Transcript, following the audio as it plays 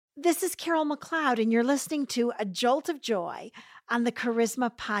This is Carol McLeod, and you're listening to A Jolt of Joy on the Charisma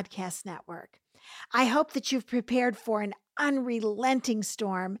Podcast Network. I hope that you've prepared for an unrelenting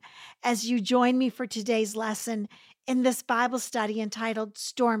storm as you join me for today's lesson in this Bible study entitled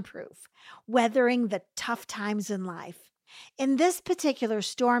Stormproof, Weathering the Tough Times in Life. In this particular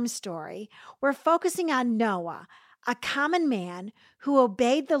storm story, we're focusing on Noah, a common man who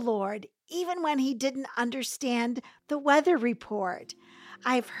obeyed the Lord even when he didn't understand the weather report.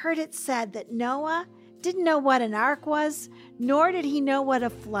 I've heard it said that Noah didn't know what an ark was, nor did he know what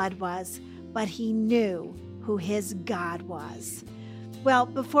a flood was, but he knew who his God was. Well,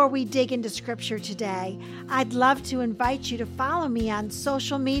 before we dig into scripture today, I'd love to invite you to follow me on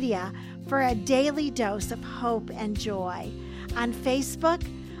social media for a daily dose of hope and joy. On Facebook,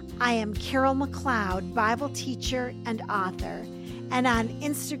 I am Carol McLeod, Bible teacher and author. And on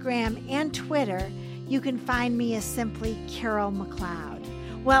Instagram and Twitter, you can find me as simply Carol McLeod.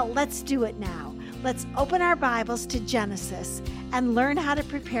 Well, let's do it now. Let's open our Bibles to Genesis and learn how to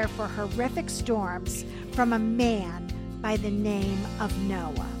prepare for horrific storms from a man by the name of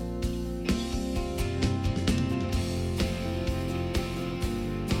Noah.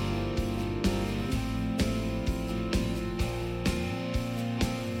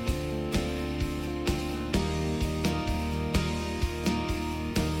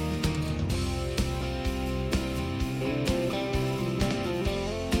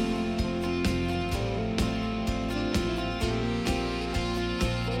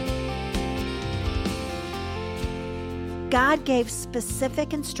 God gave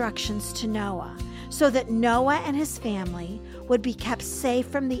specific instructions to Noah so that Noah and his family would be kept safe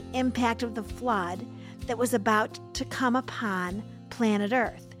from the impact of the flood that was about to come upon planet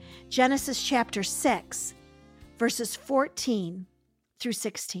Earth. Genesis chapter 6, verses 14 through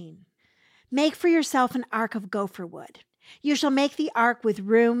 16. Make for yourself an ark of gopher wood. You shall make the ark with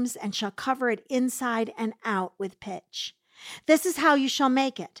rooms and shall cover it inside and out with pitch. This is how you shall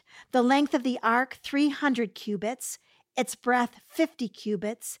make it. The length of the ark, 300 cubits, its breadth 50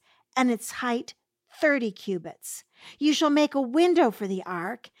 cubits, and its height 30 cubits. You shall make a window for the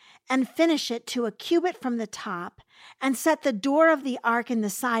ark, and finish it to a cubit from the top, and set the door of the ark in the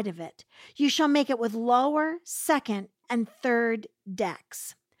side of it. You shall make it with lower, second, and third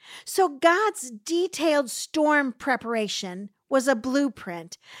decks. So God's detailed storm preparation was a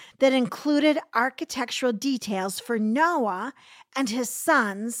blueprint that included architectural details for Noah and his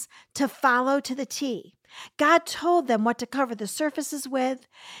sons to follow to the T. God told them what to cover the surfaces with.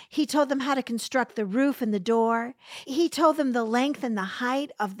 He told them how to construct the roof and the door. He told them the length and the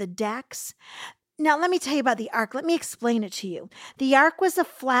height of the decks. Now, let me tell you about the ark. Let me explain it to you. The ark was a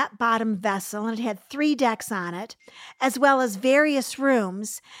flat-bottom vessel, and it had 3 decks on it, as well as various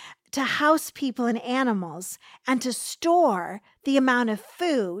rooms to house people and animals and to store the amount of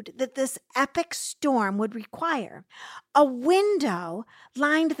food that this epic storm would require. A window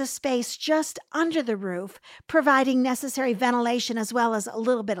lined the space just under the roof, providing necessary ventilation as well as a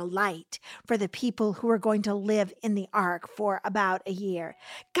little bit of light for the people who were going to live in the ark for about a year.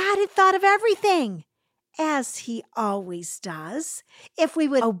 God had thought of everything, as he always does, if we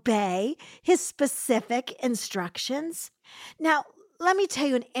would obey his specific instructions. Now, let me tell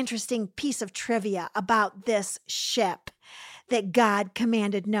you an interesting piece of trivia about this ship that God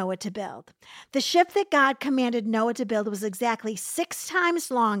commanded Noah to build. The ship that God commanded Noah to build was exactly 6 times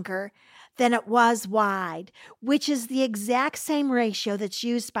longer than it was wide, which is the exact same ratio that's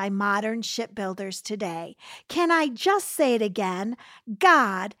used by modern shipbuilders today. Can I just say it again?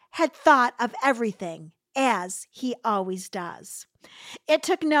 God had thought of everything, as he always does. It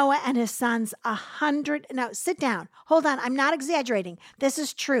took Noah and his sons 100. Now, sit down. Hold on. I'm not exaggerating. This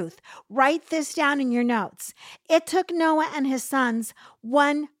is truth. Write this down in your notes. It took Noah and his sons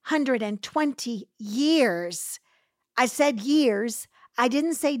 120 years. I said years. I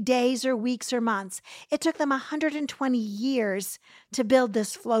didn't say days or weeks or months. It took them 120 years to build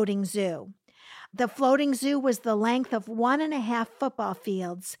this floating zoo. The floating zoo was the length of 1.5 football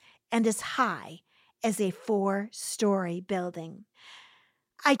fields and as high as a 4-story building.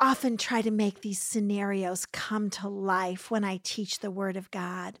 I often try to make these scenarios come to life when I teach the Word of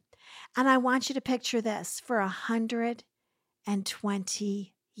God. And I want you to picture this for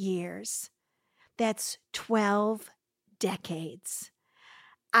 120 years. That's 12 decades.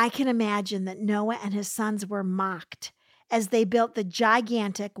 I can imagine that Noah and his sons were mocked as they built the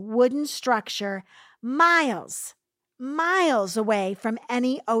gigantic wooden structure miles away from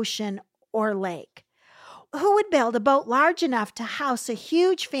any ocean or lake. Who would build a boat large enough to house a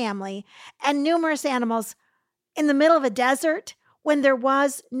huge family and numerous animals in the middle of a desert when there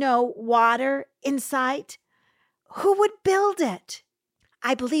was no water in sight? Who would build it?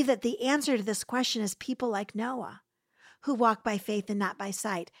 I believe that the answer to this question is people like Noah, who walk by faith and not by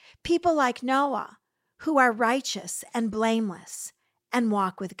sight. People like Noah, who are righteous and blameless and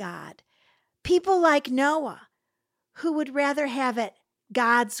walk with God. People like Noah, who would rather have it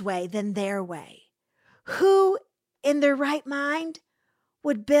God's way than their way. Who, in their right mind,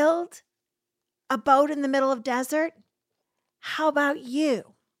 would build a boat in the middle of desert? How about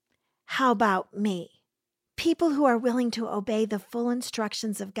you? How about me? People who are willing to obey the full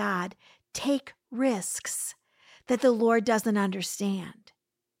instructions of God take risks that the Lord doesn't understand.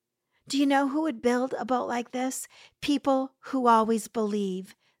 Do you know who would build a boat like this? People who always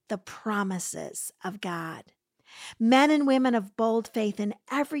believe the promises of God. Men and women of bold faith in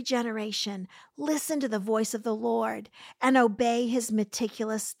every generation listen to the voice of the Lord and obey his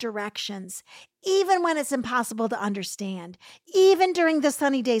meticulous directions, even when it's impossible to understand, even during the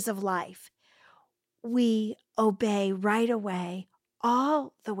sunny days of life. We obey right away,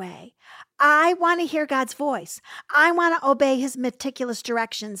 all the way. I want to hear God's voice. I want to obey his meticulous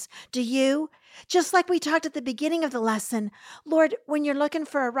directions. Do you? Just like we talked at the beginning of the lesson, Lord, when you're looking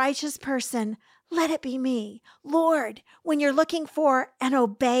for a righteous person, let it be me. Lord, when you're looking for an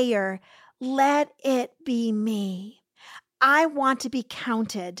obeyer, let it be me. I want to be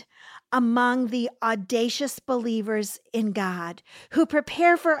counted among the audacious believers in God who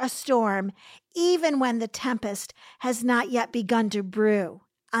prepare for a storm even when the tempest has not yet begun to brew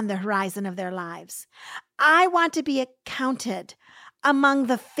on the horizon of their lives. I want to be counted among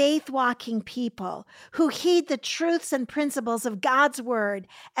the faith-walking people who heed the truths and principles of God's word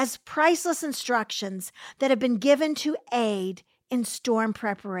as priceless instructions that have been given to aid in storm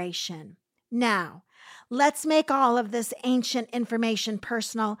preparation. Now, let's make all of this ancient information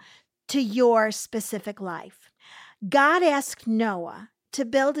personal to your specific life. God asked Noah to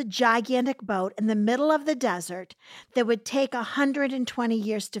build a gigantic boat in the middle of the desert that would take 120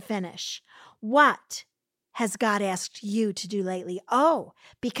 years to finish. What has God asked you to do lately? Oh,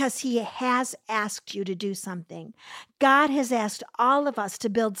 because he has asked you to do something. God has asked all of us to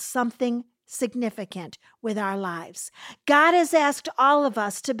build something significant with our lives. God has asked all of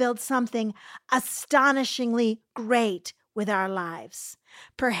us to build something astonishingly great with our lives.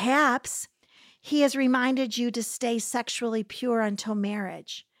 Perhaps he has reminded you to stay sexually pure until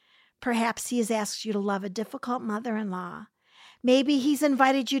marriage. Perhaps he has asked you to love a difficult mother-in-law. Maybe he's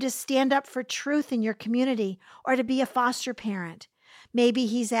invited you to stand up for truth in your community or to be a foster parent. Maybe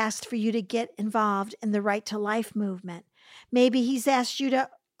he's asked for you to get involved in the Right to Life movement. Maybe he's asked you to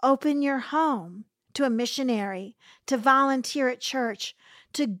open your home to a missionary, to volunteer at church,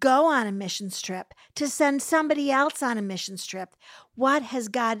 to go on a missions trip, to send somebody else on a missions trip. What has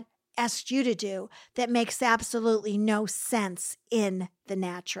God asked you to do that makes absolutely no sense in the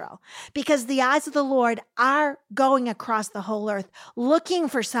natural? Because the eyes of the Lord are going across the whole earth looking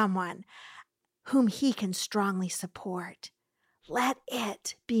for someone whom he can strongly support. Let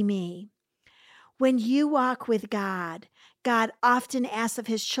it be me. When you walk with God, God often asks of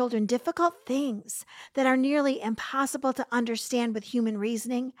his children difficult things that are nearly impossible to understand with human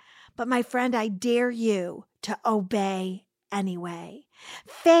reasoning. But my friend, I dare you to obey anyway.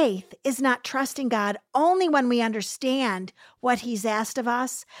 Faith is not trusting God only when we understand what he's asked of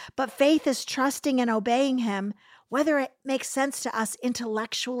us, but faith is trusting and obeying him whether it makes sense to us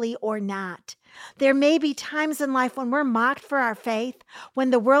intellectually or not. There may be times in life when we're mocked for our faith,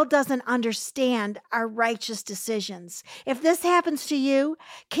 when the world doesn't understand our righteous decisions. If this happens to you,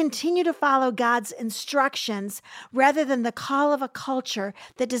 continue to follow God's instructions rather than the call of a culture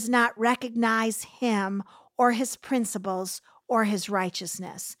that does not recognize him or his principles or his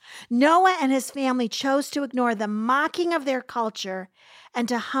righteousness. Noah and his family chose to ignore the mocking of their culture and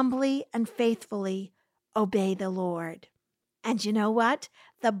to humbly and faithfully obey the Lord. And you know what?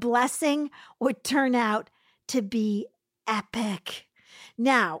 The blessing would turn out to be epic.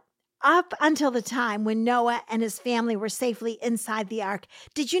 Now, up until the time when Noah and his family were safely inside the ark,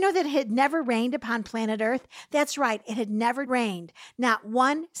 did you know that it had never rained upon planet Earth? That's right, it had never rained, not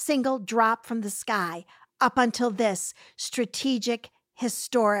one single drop from the sky up until this strategic,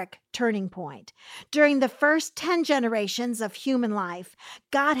 historic turning point. During the first 10 generations of human life,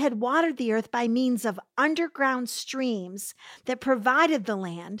 God had watered the earth by means of underground streams that provided the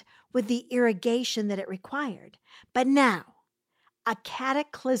land with the irrigation that it required. But now, a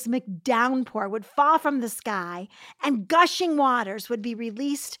cataclysmic downpour would fall from the sky, and gushing waters would be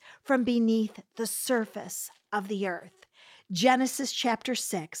released from beneath the surface of the earth. Genesis chapter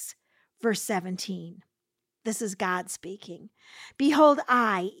 6, verse 17. This is God speaking. Behold,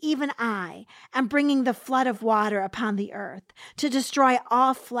 I, even I, am bringing the flood of water upon the earth to destroy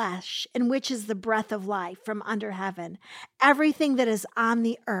all flesh, in which is the breath of life from under heaven. Everything that is on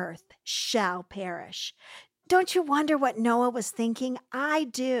the earth shall perish. Don't you wonder what Noah was thinking? I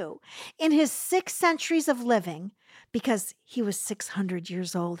do. In his 6 centuries of living, because he was 600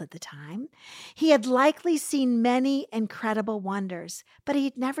 years old at the time, he had likely seen many incredible wonders, but he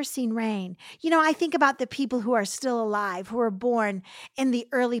had never seen rain. I think about the people who are still alive, who were born in the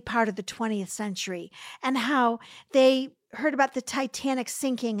early part of the 20th century, and how they heard about the Titanic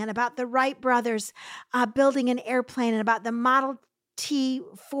sinking and about the Wright brothers building an airplane and about the Model T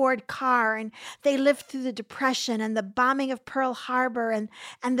Ford car, and they lived through the Depression and the bombing of Pearl Harbor and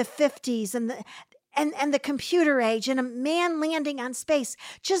the 50s and the computer age and a man landing on space.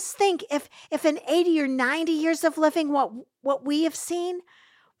 Just think if in 80 or 90 years of living what we have seen,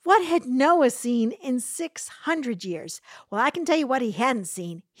 what had Noah seen in 600 years? Well, I can tell you what he hadn't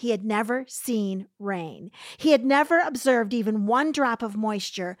seen. He had never seen rain. He had never observed even one drop of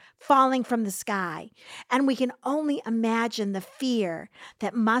moisture falling from the sky. And we can only imagine the fear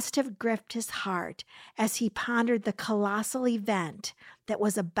that must have gripped his heart as he pondered the colossal event that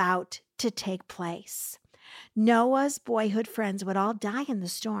was about to take place. Noah's boyhood friends would all die in the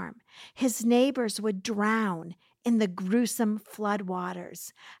storm. His neighbors would drown in the gruesome flood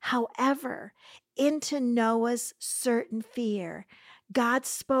waters. However, into Noah's certain fear, God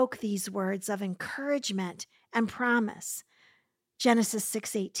spoke these words of encouragement and promise. Genesis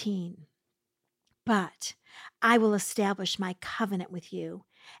 6:18. But I will establish my covenant with you,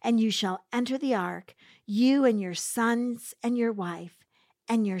 and you shall enter the ark, you and your sons and your wife,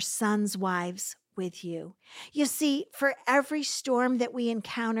 and your sons' wives with you. You see, for every storm that we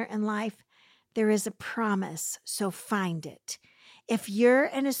encounter in life, there is a promise, so find it. If you're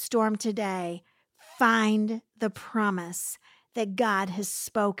in a storm today, find the promise that God has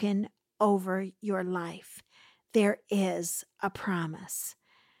spoken over your life. There is a promise.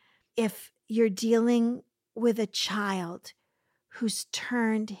 If you're dealing with a child who's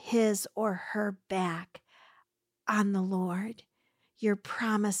turned his or her back on the Lord, your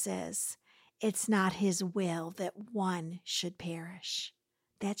promise is it's not his will that one should perish.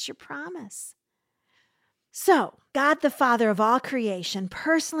 That's your promise. So, God, the Father of all creation,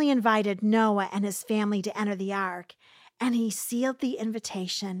 personally invited Noah and his family to enter the ark, and he sealed the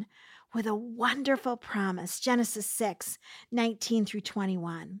invitation with a wonderful promise. Genesis 6:19 through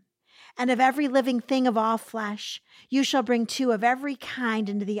 21. And of every living thing of all flesh, you shall bring 2 of every kind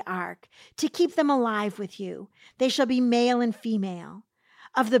into the ark, to keep them alive with you. They shall be male and female.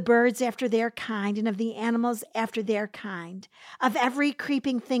 Of the birds after their kind, and of the animals after their kind, of every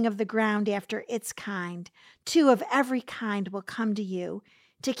creeping thing of the ground after its kind, 2 of every kind will come to you,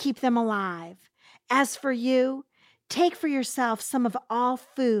 to keep them alive. As for you, take for yourself some of all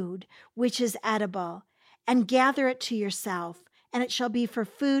food which is edible, and gather it to yourself, and it shall be for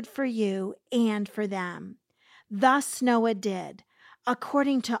food for you and for them. Thus Noah did,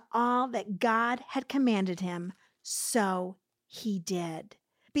 according to all that God had commanded him, so he did.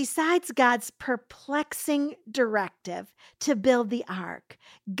 Besides God's perplexing directive to build the ark,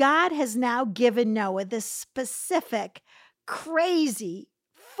 God has now given Noah this specific, crazy,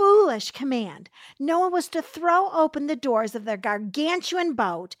 foolish command. Noah was to throw open the doors of their gargantuan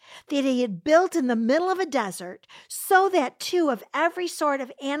boat that he had built in the middle of a desert, so that 2 of every sort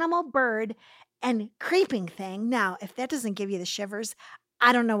of animal, bird, and creeping thing, now if that doesn't give you the shivers,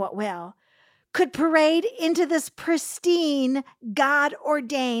 I don't know what will, could parade into this pristine,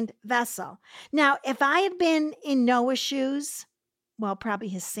 God-ordained vessel. Now, if I had been in Noah's shoes, well, probably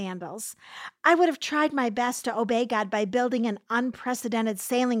his sandals, I would have tried my best to obey God by building an unprecedented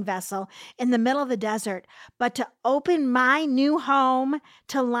sailing vessel in the middle of the desert. But to open my new home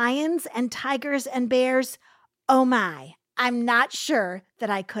to lions and tigers and bears, oh my, I'm not sure that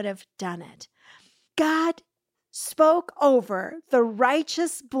I could have done it. God spoke over the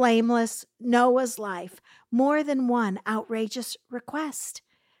righteous, blameless Noah's life more than one outrageous request,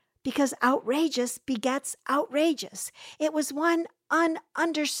 because outrageous begets outrageous. It was one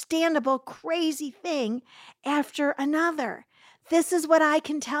ununderstandable, crazy thing after another. This is what I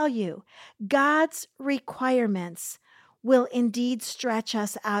can tell you. God's requirements will indeed stretch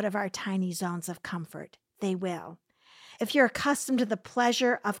us out of our tiny zones of comfort. They will. If you're accustomed to the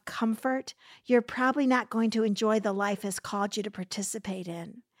pleasure of comfort, you're probably not going to enjoy the life He's called you to participate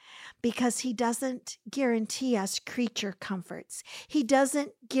in, because He doesn't guarantee us creature comforts. He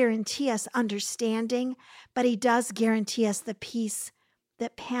doesn't guarantee us understanding, but He does guarantee us the peace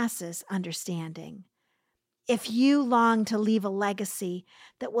that passes understanding. If you long to leave a legacy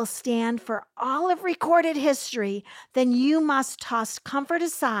that will stand for all of recorded history, then you must toss comfort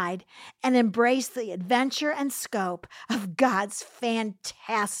aside and embrace the adventure and scope of God's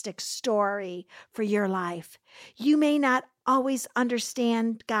fantastic story for your life. You may not always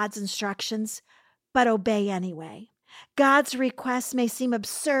understand God's instructions, but obey anyway. God's requests may seem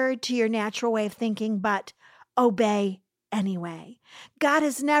absurd to your natural way of thinking, but obey anyway. God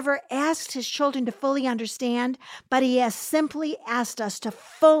has never asked his children to fully understand, but he has simply asked us to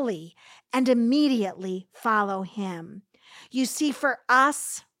fully and immediately follow him. You see, for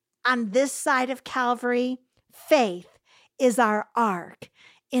us on this side of Calvary, faith is our ark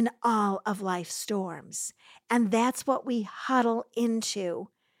in all of life's storms. And that's what we huddle into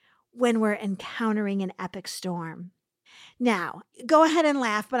when we're encountering an epic storm. Now, go ahead and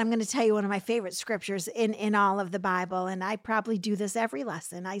laugh, but I'm going to tell you one of my favorite scriptures in all of the Bible, and I probably do this every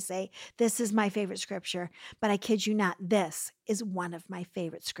lesson. I say, this is my favorite scripture, but I kid you not, this is one of my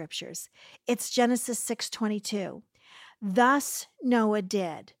favorite scriptures. It's Genesis 6:22. Thus Noah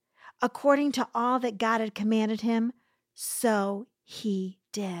did, according to all that God had commanded him, so he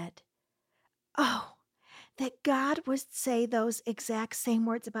did. Oh, that God would say those exact same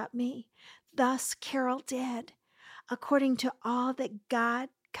words about me. Thus Carol did. According to all that God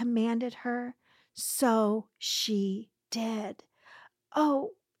commanded her, so she did.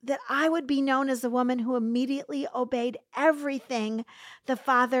 Oh, that I would be known as the woman who immediately obeyed everything the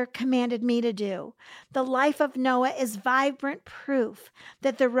Father commanded me to do. The life of Noah is vibrant proof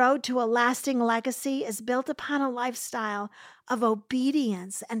that the road to a lasting legacy is built upon a lifestyle of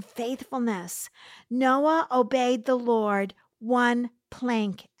obedience and faithfulness. Noah obeyed the Lord one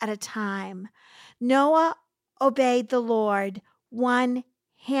plank at a time. Noah obeyed the Lord one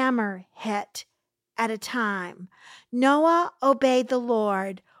hammer hit at a time. Noah obeyed the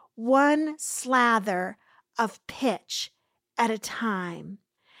Lord one slather of pitch at a time.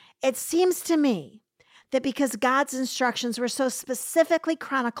 It seems to me that because God's instructions were so specifically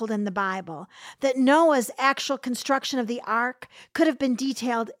chronicled in the Bible, that Noah's actual construction of the ark could have been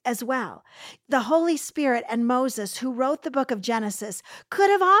detailed as well. The Holy Spirit and Moses, who wrote the book of Genesis, could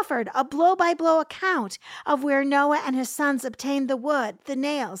have offered a blow-by-blow account of where Noah and his sons obtained the wood, the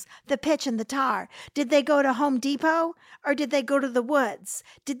nails, the pitch, and the tar. Did they go to Home Depot or did they go to the woods?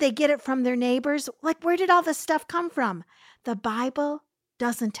 Did they get it from their neighbors? Like, where did all this stuff come from? The Bible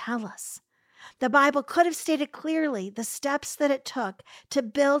doesn't tell us. The Bible could have stated clearly the steps that it took to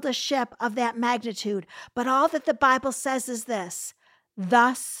build a ship of that magnitude, but all that the Bible says is this: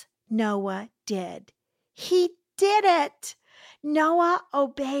 thus Noah did. He did it. Noah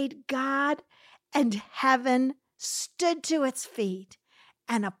obeyed God, and heaven stood to its feet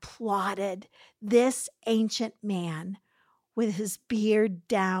and applauded this ancient man with his beard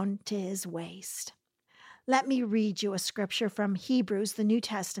down to his waist. Let me read you a scripture from Hebrews, the New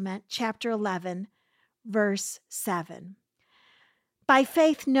Testament, chapter 11, verse 7. By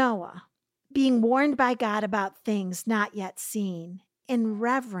faith, Noah, being warned by God about things not yet seen, in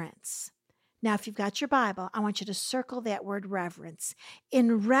reverence. Now, if you've got your Bible, I want you to circle that word reverence.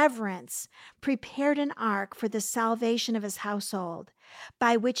 In reverence, prepared an ark for the salvation of his household,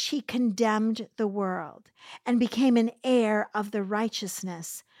 by which he condemned the world, and became an heir of the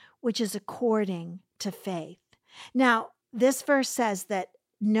righteousness which is according to faith. Now, this verse says that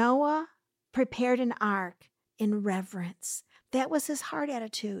Noah prepared an ark in reverence. That was his heart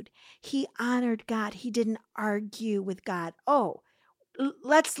attitude. He honored God. He didn't argue with God. Oh,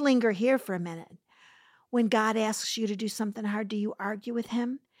 let's linger here for a minute. When God asks you to do something hard, do you argue with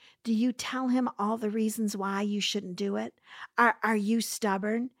him? Do you tell him all the reasons why you shouldn't do it? Are you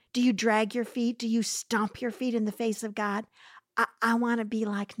stubborn? Do you drag your feet? Do you stomp your feet in the face of God? I want to be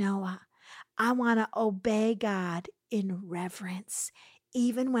like Noah. I want to obey God in reverence,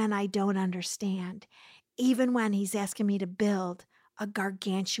 even when I don't understand, even when he's asking me to build a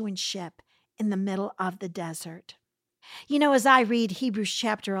gargantuan ship in the middle of the desert. You know, as I read Hebrews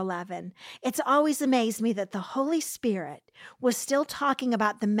chapter 11, it's always amazed me that the Holy Spirit was still talking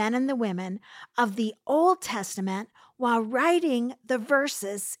about the men and the women of the Old Testament while writing the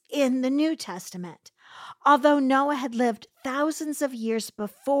verses in the New Testament. Although Noah had lived thousands of years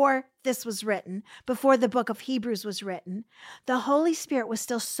before this was written, before the book of Hebrews was written, the Holy Spirit was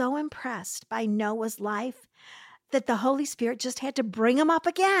still so impressed by Noah's life that the Holy Spirit just had to bring him up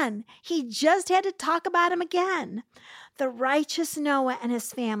again. He just had to talk about him again. The righteous Noah and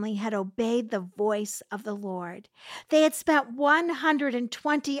his family had obeyed the voice of the Lord. They had spent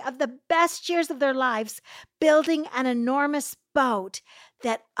 120 of the best years of their lives building an enormous boat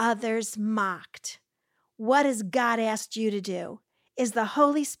that others mocked. What has God asked you to do? Is the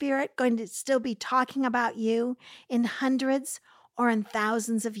Holy Spirit going to still be talking about you in hundreds or in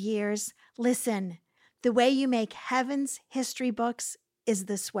thousands of years? Listen, the way you make heaven's history books is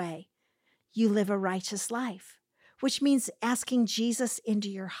this way. You live a righteous life, which means asking Jesus into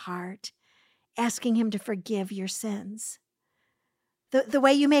your heart, asking him to forgive your sins. The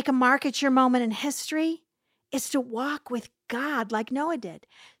way you make a mark at your moment in history is to walk with God like Noah did,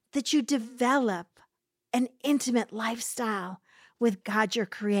 that you develop an intimate lifestyle with God, your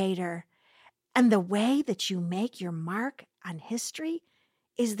creator. And the way that you make your mark on history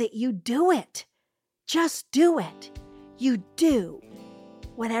is that you do it. Just do it. You do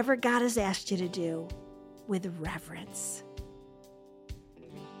whatever God has asked you to do with reverence.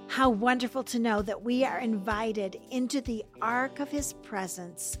 How wonderful to know that we are invited into the ark of his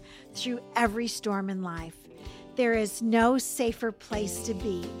presence through every storm in life. There is no safer place to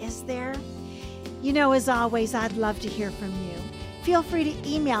be, is there? As always, I'd love to hear from you. Feel free to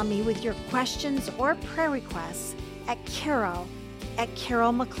email me with your questions or prayer requests at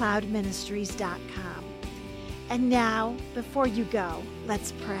carol@carolmcleodministries.com. And now, before you go,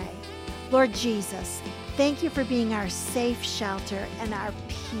 let's pray. Lord Jesus, thank you for being our safe shelter and our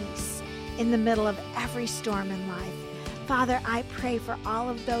peace in the middle of every storm in life. Father, I pray for all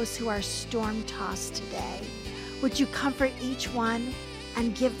of those who are storm-tossed today. Would you comfort each one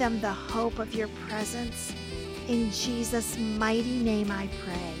and give them the hope of your presence? In Jesus' mighty name I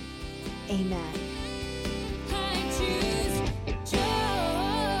pray. Amen.